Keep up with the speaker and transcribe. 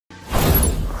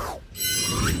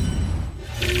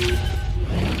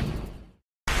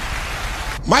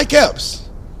Mike Epps.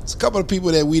 It's a couple of people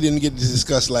that we didn't get to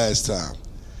discuss last time.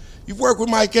 You've worked with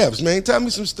Mike Epps, man. Tell me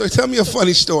a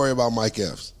funny story about Mike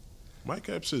Epps. Mike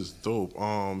Epps is dope.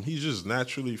 He's just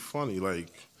naturally funny.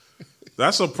 Like,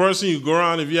 that's a person you go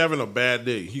around if you're having a bad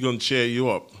day. He gonna cheer you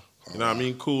up. You know what I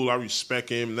mean? Cool. I respect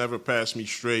him. Never passed me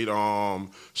straight. Shout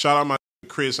out my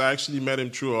Chris. I actually met him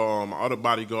through other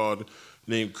bodyguard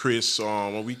named Chris.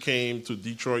 When we came to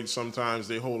Detroit, sometimes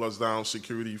they hold us down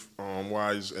security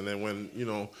wise, and then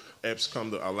when Epps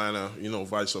come to Atlanta,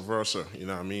 vice versa. You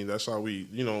know what I mean? That's how we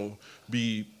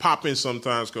be popping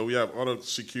sometimes because we have other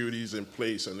securities in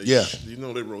place, and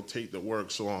they rotate the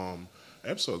work. So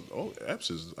Epps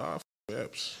is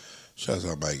Epps. Shout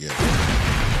out Mike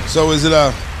Epps. So is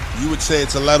it you would say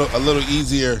it's a little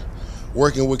easier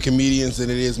working with comedians than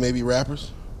it is maybe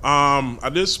rappers?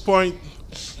 At this point,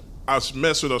 I've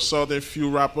messed with a certain few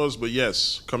rappers, but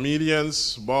yes,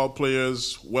 comedians, ball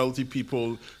players, wealthy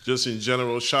people, just in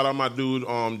general. Shout out my dude,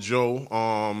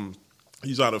 Joe.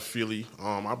 He's out of Philly.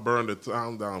 I burned the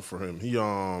town down for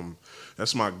him.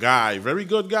 That's my guy. Very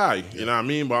good guy. You know what I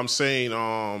mean? But I'm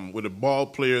saying with the ball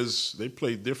players, they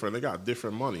play different. They got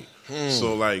different money.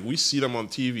 So, like, we see them on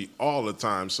TV all the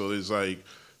time. So it's like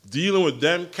dealing with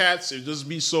them cats, it just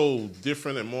be so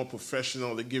different and more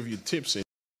professional. They give you tips.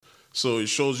 So it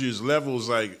shows you his levels.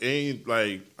 Like, ain't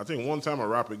like, I think one time a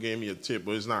rapper gave me a tip,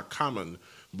 but it's not common.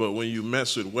 But when you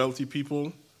mess with wealthy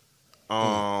people,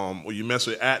 or you mess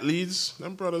with athletes,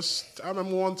 them brothers, I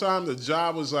remember one time the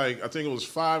job was like, I think it was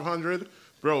 $500.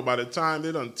 Bro, by the time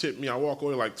they done tipped me, I walk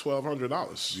away like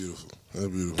 $1,200. Beautiful. That's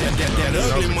beautiful.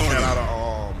 That ugly money.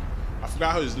 I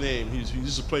forgot his name. He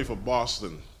used to play for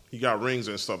Boston. He got rings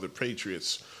and stuff, the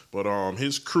Patriots. But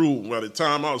his crew, by the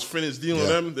time I was finished dealing with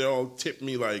them, they all tipped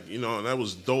me like, and that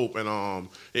was dope. And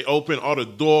it opened other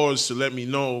doors to let me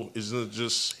know it's not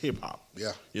just hip hop.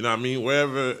 Yeah. You know what I mean?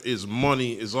 Wherever is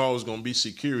money is always gonna be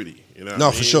security. You know what I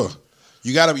mean? For sure.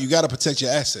 You gotta protect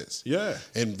your assets. Yeah.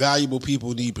 And valuable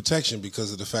people need protection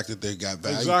because of the fact that they got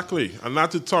value. Exactly. And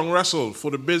not to tongue wrestle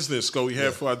for the business because we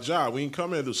have for our job. We ain't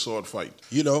come here to sword fight.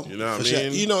 You know what I mean?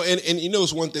 Sure. And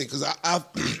it's one thing because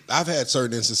I've had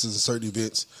certain instances and certain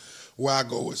events where I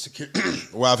go with security,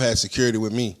 where I've had security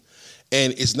with me,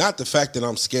 and it's not the fact that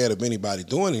I'm scared of anybody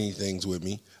doing anything with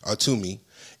me or to me.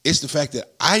 It's the fact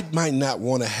that I might not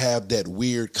want to have that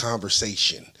weird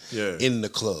conversation in the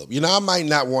club. I might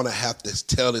not want to have to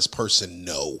tell this person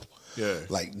no. Yeah.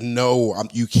 Like, no,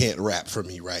 you can't rap for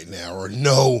me right now, or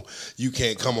no, you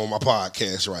can't come on my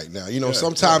podcast right now.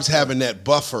 Sometimes having that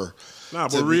buffer. Nah,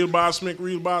 but real boss make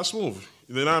real boss move.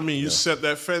 You know what I mean? You set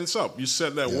that fence up. You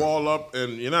set that wall up,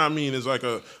 and you know what I mean? It's like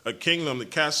a kingdom, the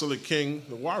castle of king,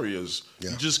 the warriors.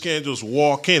 Yeah. You just can't just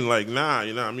walk in like, nah,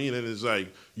 you know what I mean? And it's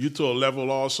like, you to a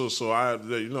level also, so I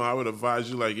would advise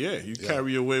you like, you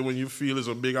carry your way when you feel it's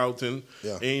a big outing.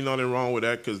 Yeah. Ain't nothing wrong with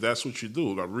that because that's what you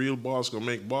do. A real boss gonna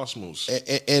make boss moves.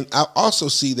 And I also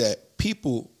see that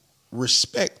people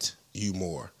respect you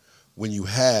more when you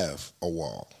have a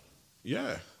wall.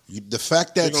 Yeah. The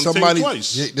fact that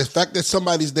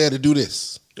somebody's there to do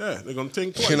this. Yeah, they're going to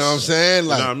think twice. You know what I'm saying?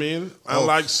 Like, you know what I mean?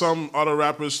 Unlike some other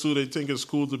rappers, too, they think it's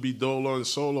cool to be dolo and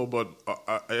solo, but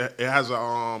it has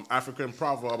an African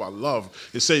proverb I love.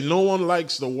 It say, no one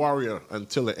likes the warrior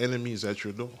until the enemy is at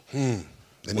your door.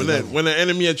 When the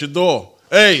enemy at your door,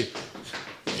 hey,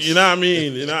 you know what I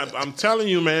mean? I'm telling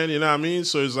you, man, you know what I mean?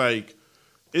 So it's like,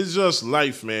 it's just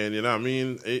life, man, you know what I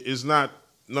mean? It's not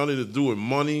nothing to do with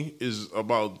money. It's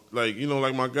about, like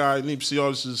my guy Nipsey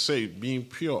always used to say, being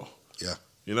pure. Yeah.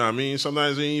 You know what I mean?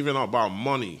 Sometimes it ain't even about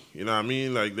money. You know what I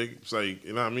mean? Like, it's like,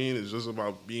 you know what I mean? It's just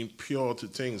about being pure to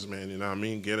things, man. You know what I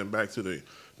mean? Getting back to the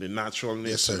naturalness,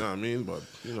 yes, sir. You know what I mean? But,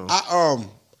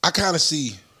 I kind of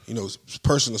see,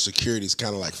 personal security is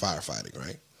kind of like firefighting,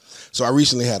 right? So I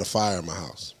recently had a fire in my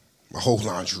house. My whole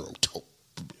laundry room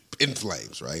in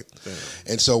flames, right? Damn.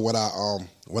 And so when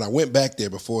I went back there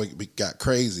before it got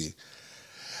crazy,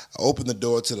 I opened the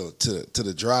door to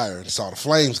the dryer and saw the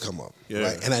flames come up. Yeah.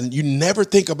 Right? And you never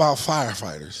think about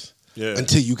firefighters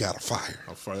until you got a fire.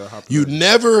 You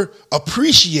never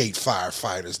appreciate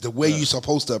firefighters the way you're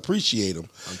supposed to appreciate them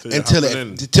until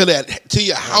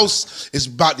your house is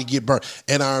about to get burned.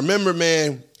 And I remember,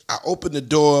 man, I opened the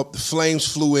door up, the flames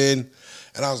flew in,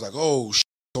 and I was like, oh, shit.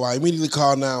 So I immediately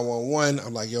called 911.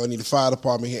 I'm like, yo, I need the fire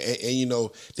department here. And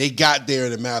they got there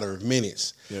in a matter of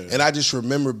minutes. Yeah. And I just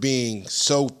remember being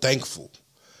so thankful.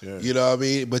 Yeah. You know what I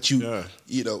mean? But you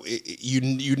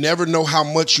never know how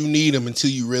much you need them until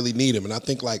you really need them. And I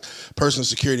think like personal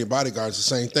security and bodyguards, the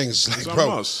same thing. It's like,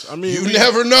 bro, you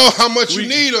never know how much you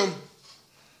need them.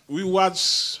 We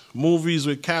watch movies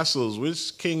with castles.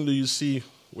 Which king do you see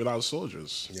without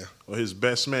soldiers. Yeah. Or his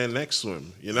best man next to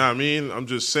him. You know what I mean? I'm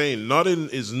just saying, nothing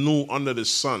is new under the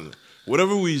sun.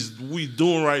 Whatever we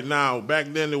doing right now, back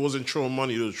then they wasn't throwing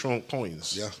money, they was throwing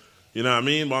coins. Yeah. You know what I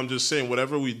mean? But I'm just saying,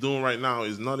 whatever we doing right now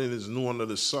is nothing is new under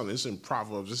the sun. It's in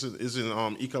Proverbs. It's in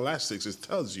Eclesiastes. It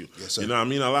tells you. Yes, sir. You know what I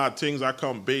mean? A lot of things I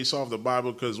come based off the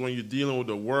Bible because when you're dealing with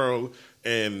the world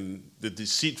and the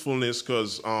deceitfulness,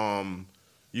 because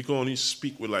you can only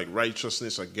speak with like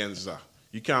righteousness against that.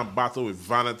 You can't battle with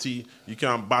vanity. You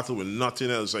can't battle with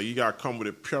nothing else. Like you gotta come with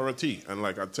a purity. And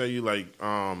like I tell you, like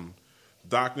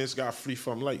darkness gotta flee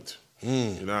from light.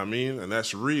 You know what I mean? And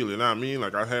that's real. You know what I mean?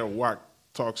 Like I had Wack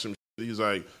talk some. He's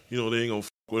like, you know, they ain't gonna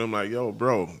fuck with him. Like, yo,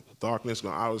 bro, darkness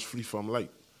gonna always flee from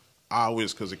light.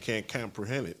 Always, because it can't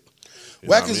comprehend it.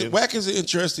 Wack is an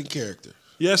interesting character.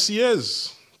 Yes, he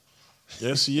is.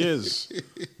 Yes, he is.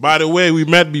 By the way, we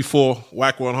met before,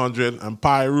 Wack100 and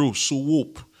Piru,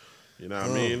 Suwoop. You know what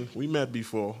I mean? We met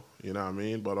before, you know what I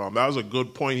mean? But that was a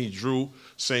good point he drew,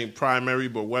 saying primary,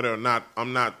 but whether or not,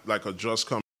 I'm not like a just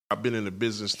come. I've been in the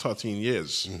business 13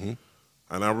 years.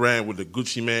 And I ran with the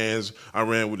Gucci Mans. I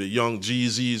ran with the Young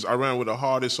Jeezys. I ran with the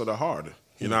hardest of the hard.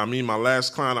 You know what I mean? My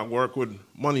last client I worked with,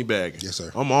 Moneybag. Yes,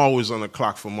 sir. I'm always on the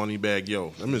clock for Moneybag. Yo,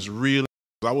 them is real.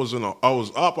 I was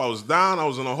up, I was down, I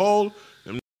was in a hole.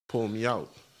 Them pulled me out.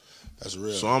 That's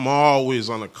real. So I'm always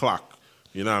on the clock.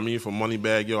 You know what I mean? For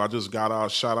Moneybag, yo, I just got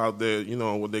out, shot out there. You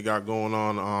know what they got going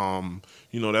on.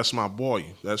 You know, that's my boy.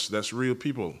 That's real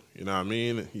people. You know what I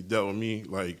mean? He dealt with me.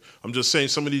 Like, I'm just saying,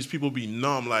 some of these people be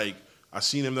numb. Like, I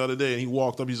seen him the other day, and he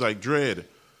walked up. He's like, Dread,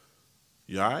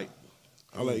 you all right?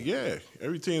 I'm like, yeah,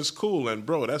 everything's cool. And,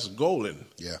 bro, that's golden.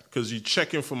 Yeah. Because you're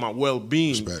checking for my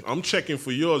well-being. Respect. I'm checking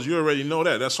for yours. You already know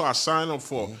that. That's what I signed up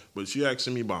for. But you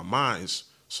asking me about mine.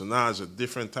 So now it's a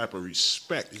different type of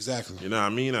respect. Exactly. You know what I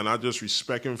mean? And I just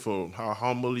respect him for how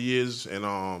humble he is and,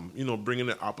 you know, bringing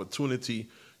the opportunity,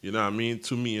 you know what I mean,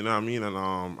 to me, you know what I mean? And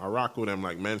I rock with him.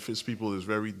 Like, Memphis people is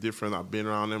very different. I've been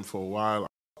around them for a while.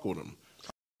 I rock with them.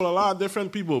 A lot of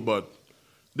different people, but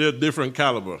they're different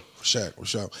caliber. For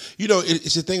sure. You know,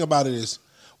 it's the thing about it is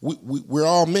we're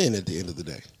all men at the end of the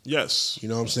day. Yes. You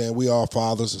know what I'm saying? We all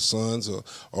fathers or sons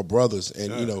or brothers.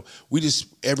 And, you know,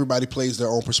 everybody plays their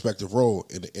own perspective role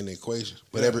in the equation.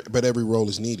 But every role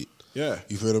is needed. Yeah.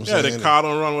 You feel what I'm saying? Yeah, the car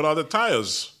don't run without the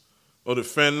tires. Or the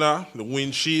fender, the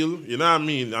windshield, you know what I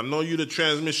mean? I know you the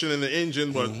transmission and the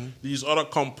engine, but these other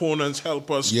components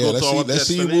help us go to our let's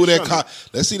see you destination. move that car.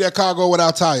 Let's see that car go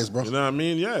without tires, bro. You know what I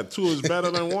mean? Yeah, two is better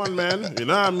than one, man. You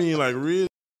know what I mean? Like, really.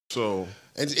 So.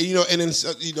 And you know, and then,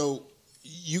 you know,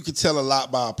 you could tell a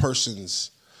lot by a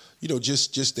person's, you know,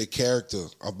 just their character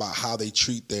about how they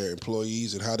treat their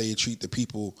employees and how they treat the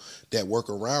people that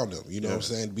work around them. You know what I'm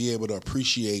saying? Be able to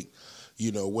appreciate,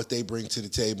 you know, what they bring to the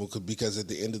table, because at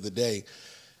the end of the day,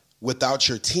 without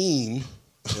your team,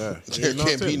 there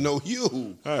can't be no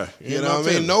you. You know what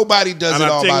I mean? Nobody does it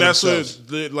all by themselves.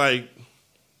 I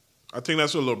think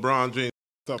that's what LeBron James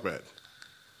up at.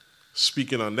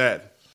 Speaking on that,